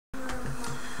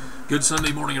Good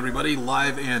Sunday morning, everybody.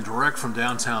 Live and direct from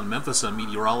downtown Memphis. I'm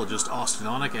meteorologist Austen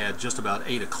Onek at just about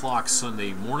 8 o'clock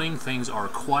Sunday morning. Things are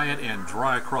quiet and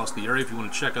dry across the area. If you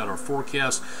want to check out our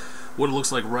forecast, what it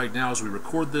looks like right now as we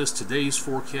record this, today's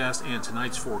forecast and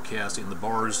tonight's forecast in the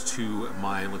bars to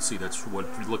my, let's see, that's what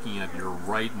you're looking at, your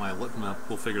right,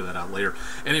 we'll figure that out later.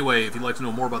 Anyway, if you'd like to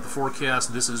know more about the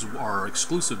forecast, this is our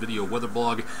exclusive video weather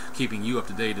blog, keeping you up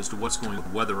to date as to what's going on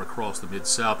with weather across the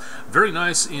Mid-South. Very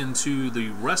nice into the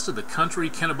rest of the country.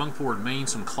 Kennebunkport, Maine,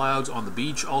 some clouds on the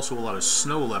beach, also a lot of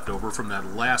snow left over from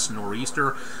that last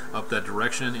nor'easter up that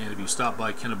direction. And if you stop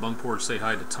by Kennebunkport, say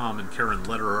hi to Tom and Karen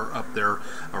Lederer up there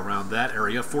around that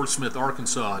area. Fort Smith,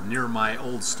 Arkansas, near my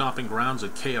old stomping grounds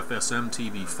at KFSM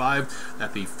TV5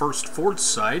 at the First Fort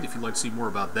site. If you'd like to see more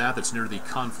about that, that's near the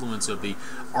confluence of the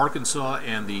Arkansas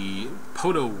and the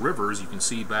Poteau rivers. You can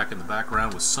see back in the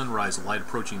background with sunrise light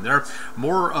approaching there.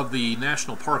 More of the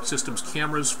National Park System's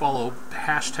cameras. Follow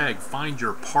hashtag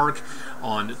FindYourPark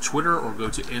on Twitter or go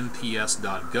to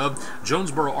nps.gov.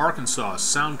 Jonesboro, Arkansas,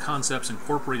 Sound Concepts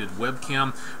Incorporated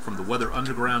webcam from the Weather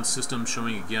Underground system,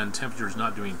 showing again temperatures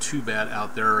not doing too bad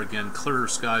out there. Again, clearer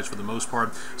skies for the most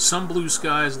part. Some blue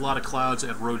skies, a lot of clouds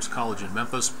at Rhodes College in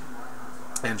Memphis,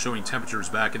 and showing temperatures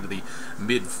back into the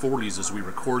mid-40s as we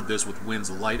record this, with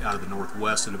winds light out of the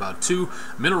northwest at about 2.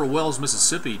 Mineral Wells,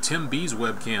 Mississippi, Tim B's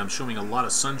webcam showing a lot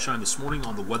of sunshine this morning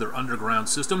on the Weather Underground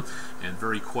system, and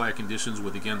very quiet conditions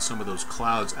with, again, some of those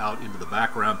clouds out into the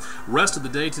background. Rest of the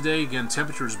day today, again,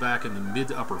 temperatures back in the mid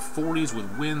to upper 40s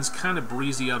with winds kind of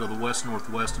breezy out of the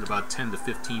west-northwest at about 10 to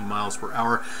 15 miles per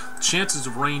hour. Chances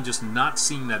of rain just not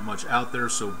seeing that much out there,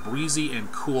 so breezy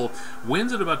and cool.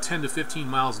 Winds at about 10 to 15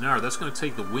 miles an hour. That's going to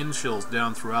take the wind chills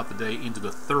down throughout the day into the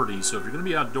 30s. So if you're going to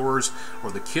be outdoors,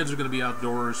 or the kids are going to be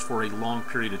outdoors for a long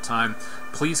period of time,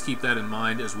 please keep that in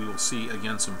mind, as we will see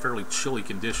again some fairly chilly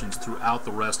conditions throughout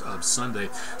the rest of Sunday.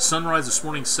 Sunrise this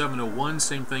morning 7:01,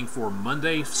 same thing for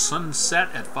Monday. Sunset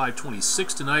at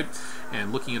 5:26 tonight,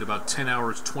 and looking at about 10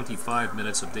 hours 25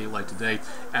 minutes of daylight today.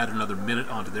 Add another minute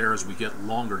onto there as we get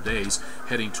longer days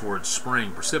heading towards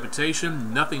spring.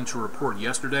 Precipitation, nothing to report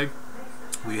yesterday.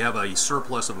 We have a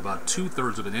surplus of about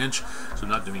 2/3 of an inch, so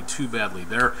not doing too badly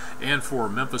there. And for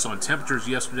Memphis on temperatures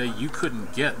yesterday, you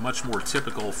couldn't get much more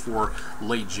typical for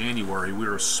late January. We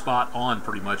were spot on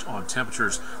pretty much on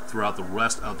temperatures throughout the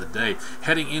rest of the day.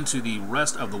 Heading into the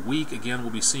rest of the week, again,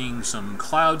 we'll be seeing some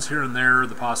clouds here and there,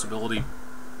 the possibility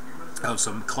of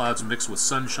some clouds mixed with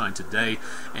sunshine today,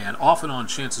 and off and on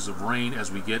chances of rain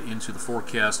as we get into the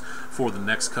forecast for the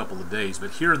next couple of days.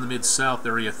 But here in the Mid-South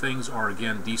area, things are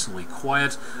again decently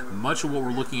quiet. Much of what we're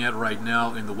looking at right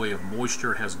now in the way of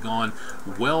moisture has gone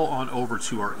well on over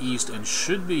to our east and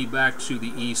should be back to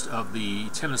the east of the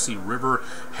Tennessee River,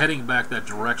 heading back that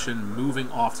direction,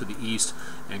 moving off to the east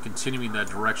and continuing that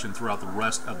direction throughout the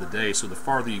rest of the day. So the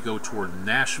farther you go toward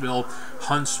Nashville,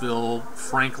 Huntsville,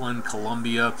 Franklin,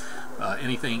 Columbia,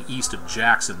 anything east of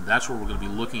Jackson, that's where we're going to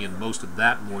be looking at most of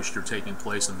that moisture taking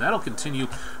place, and that'll continue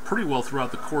pretty well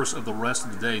throughout the course of the rest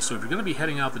of the day. So if you're going to be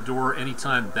heading out the door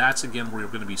anytime, that's again where you're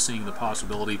going to be seeing the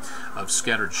possibility of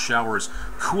scattered showers.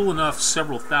 Cool enough,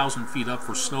 several thousand feet up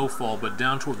for snowfall, but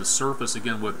down toward the surface,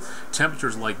 again with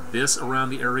temperatures like this around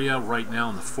the area right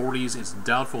now in the 40s, it's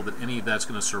doubtful that any of that's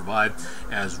going to survive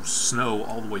as snow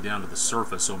all the way down to the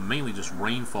surface. So mainly just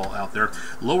rainfall out there.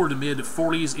 Lower to mid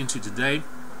 40s into today,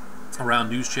 around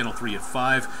News Channel 3 at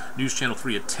 5, News Channel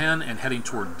 3 at 10, and heading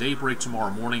toward daybreak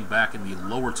tomorrow morning back in the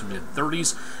lower to mid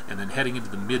 30s, and then heading into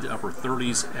the mid to upper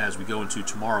 30s as we go into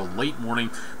tomorrow late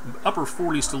morning, upper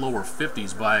 40s to lower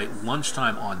 50s by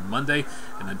lunchtime on Monday,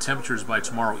 and then temperatures by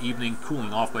tomorrow evening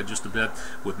cooling off by just a bit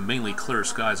with mainly clear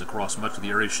skies across much of the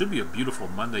area. Should be a beautiful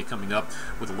Monday coming up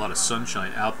with a lot of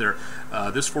sunshine out there.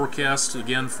 This forecast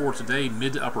again for today,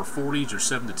 mid to upper 40s, or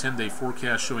 7 to 10 day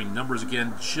forecast, showing numbers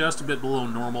again just a bit below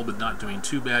normal, but not doing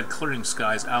too bad. Clearing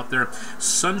skies out there.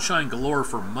 Sunshine galore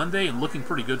for Monday, and looking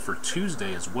pretty good for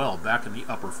Tuesday as well, back in the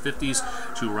upper 50s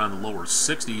to around the lower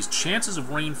 60s. Chances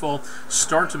of rainfall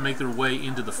start to make their way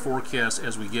into the forecast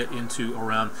as we get into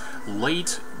around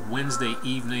late Wednesday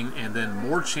evening, and then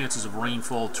more chances of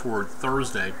rainfall toward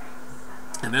Thursday.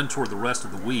 And then toward the rest of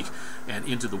the week and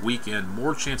into the weekend,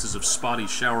 more chances of spotty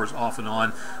showers off and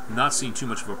on. Not seeing too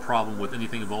much of a problem with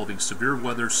anything involving severe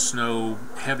weather, snow,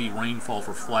 heavy rainfall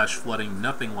for flash flooding,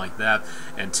 nothing like that.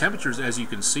 And temperatures, as you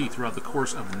can see, throughout the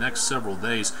course of the next several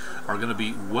days are going to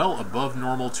be well above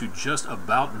normal to just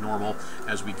about normal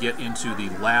as we get into the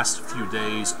last few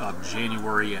days of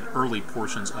January and early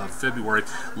portions of February.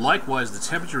 Likewise, the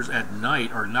temperatures at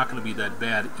night are not going to be that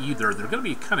bad either. They're going to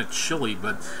be kind of chilly,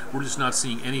 but we're just not seeing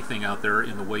seeing anything out there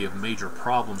in the way of major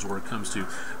problems where it comes to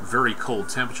very cold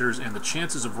temperatures, and the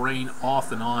chances of rain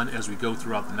off and on as we go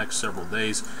throughout the next several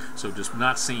days. So just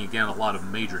not seeing, again, a lot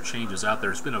of major changes out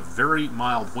there. It's been a very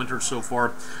mild winter so far.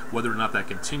 Whether or not that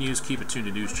continues, keep it tuned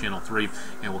to News Channel 3,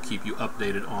 and we'll keep you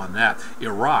updated on that.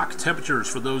 Iraq, temperatures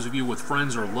for those of you with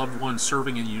friends or loved ones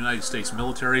serving in the United States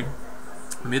military,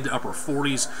 mid to upper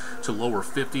 40s to lower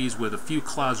 50s, with a few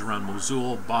clouds around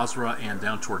Mosul, Basra, and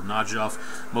down toward Najaf.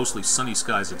 Mostly sunny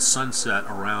skies at sunset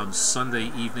around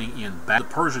Sunday evening in the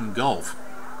Persian Gulf.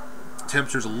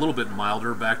 Temperatures a little bit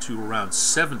milder, back to around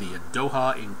 70 at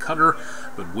Doha in Qatar,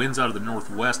 but winds out of the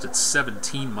northwest at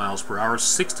 17 miles per hour,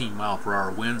 16 mile per hour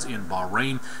winds in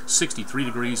Bahrain, 63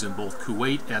 degrees in both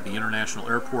Kuwait at the international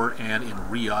airport and in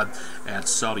Riyadh at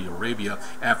Saudi Arabia.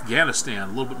 Afghanistan,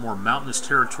 a little bit more mountainous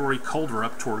territory, colder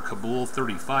up toward Kabul,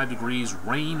 35 degrees,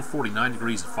 rain, 49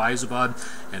 degrees at Faizabad,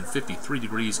 and 53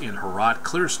 degrees in Herat.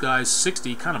 Clear skies,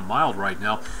 60, kind of mild right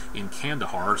now in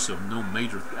Kandahar, so no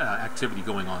major activity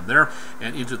going on there.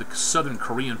 And into the southern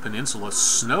Korean peninsula,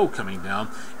 snow coming down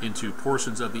into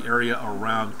portions of the area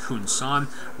around Kunsan.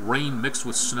 Rain mixed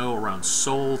with snow around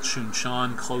Seoul,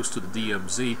 Chuncheon, close to the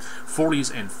DMZ.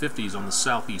 40s and 50s on the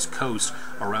southeast coast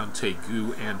around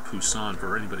Daegu and Busan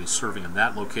for anybody serving in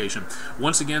that location.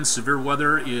 Once again, severe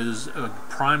weather is a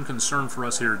prime concern for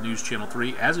us here at News Channel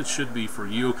 3, as it should be for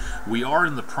you. We are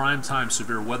in the prime time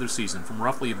severe weather season from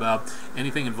roughly about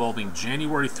anything involving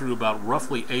January through about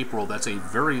roughly April. That's a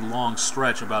very long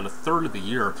stretch, about a third of the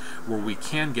year, where we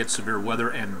can get severe weather,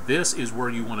 and this is where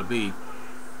you want to be.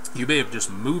 You may have just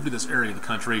moved to this area of the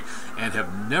country and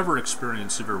have never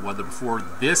experienced severe weather before.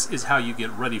 This is how you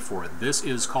get ready for it. This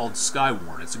is called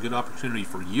Skywarn. It's a good opportunity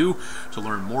for you to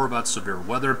learn more about severe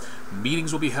weather.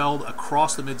 Meetings will be held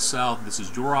across the Mid-South. This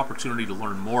is your opportunity to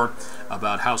learn more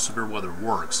about how severe weather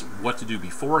works, what to do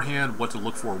beforehand, what to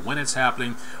look for when it's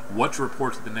happening, what to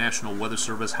report to the National Weather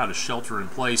Service, how to shelter in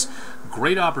place.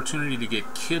 Great opportunity to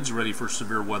get kids ready for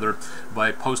severe weather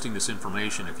by posting this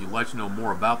information. If you'd like to know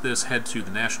more about this, head to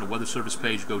the National Weather Service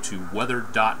page, go to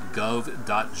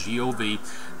weather.gov.gov,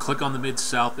 click on the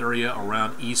Mid-South area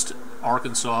around East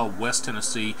Arkansas, West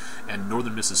Tennessee, and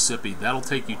northern Mississippi. That'll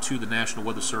take you to the National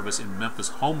Weather Service in Memphis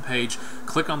homepage.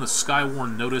 Click on the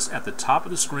Skywarn notice at the top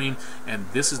of the screen, and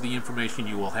this is the information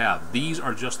you will have. These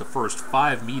are just the first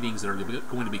 5 meetings that are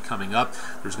going to be coming up.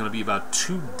 There's going to be about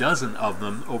 24 of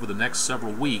them over the next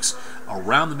several weeks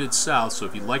around the Mid-South, so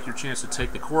if you'd like your chance to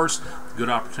take the course, good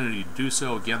opportunity to do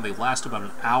so. Again, they last about an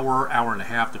hour, hour and a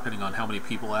half, depending on how many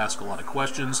people ask a lot of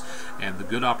questions, and the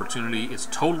good opportunity is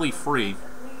totally free.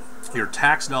 Your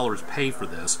tax dollars pay for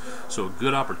this, so a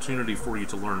good opportunity for you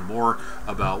to learn more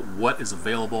about what is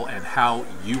available and how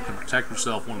you can protect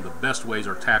yourself. One of the best ways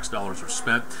our tax dollars are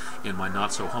spent, in my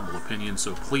not-so-humble opinion.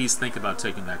 So please think about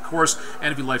taking that course,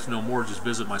 and if you'd like to know more, just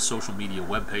visit my social media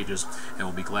web pages, and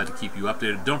we'll be glad to keep you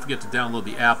updated. Don't forget to download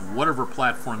the app, whatever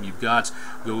platform you've got.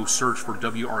 Go search for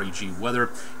WREG Weather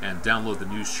and download the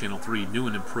News Channel 3 new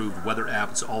and improved weather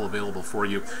app. It's all available for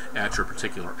you at your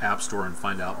particular app store, and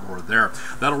find out more there.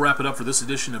 That'll wrap it up for this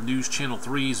edition of News Channel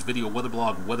 3's video weather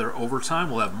blog, Weather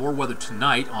Overtime. We'll have more weather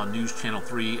tonight on News Channel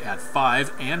 3 at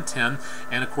 5 and 10,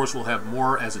 and of course we'll have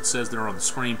more, as it says there on the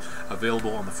screen,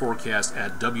 available on the forecast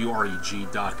at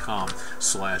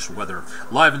WREG.com/weather.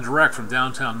 Live and direct from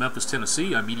downtown Memphis,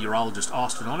 Tennessee, I'm meteorologist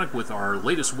Austen Onek with our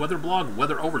latest weather blog,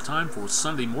 Weather Overtime, for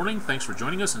Sunday morning. Thanks for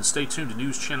joining us, and stay tuned to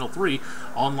News Channel 3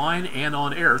 online and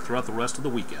on air throughout the rest of the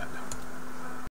weekend.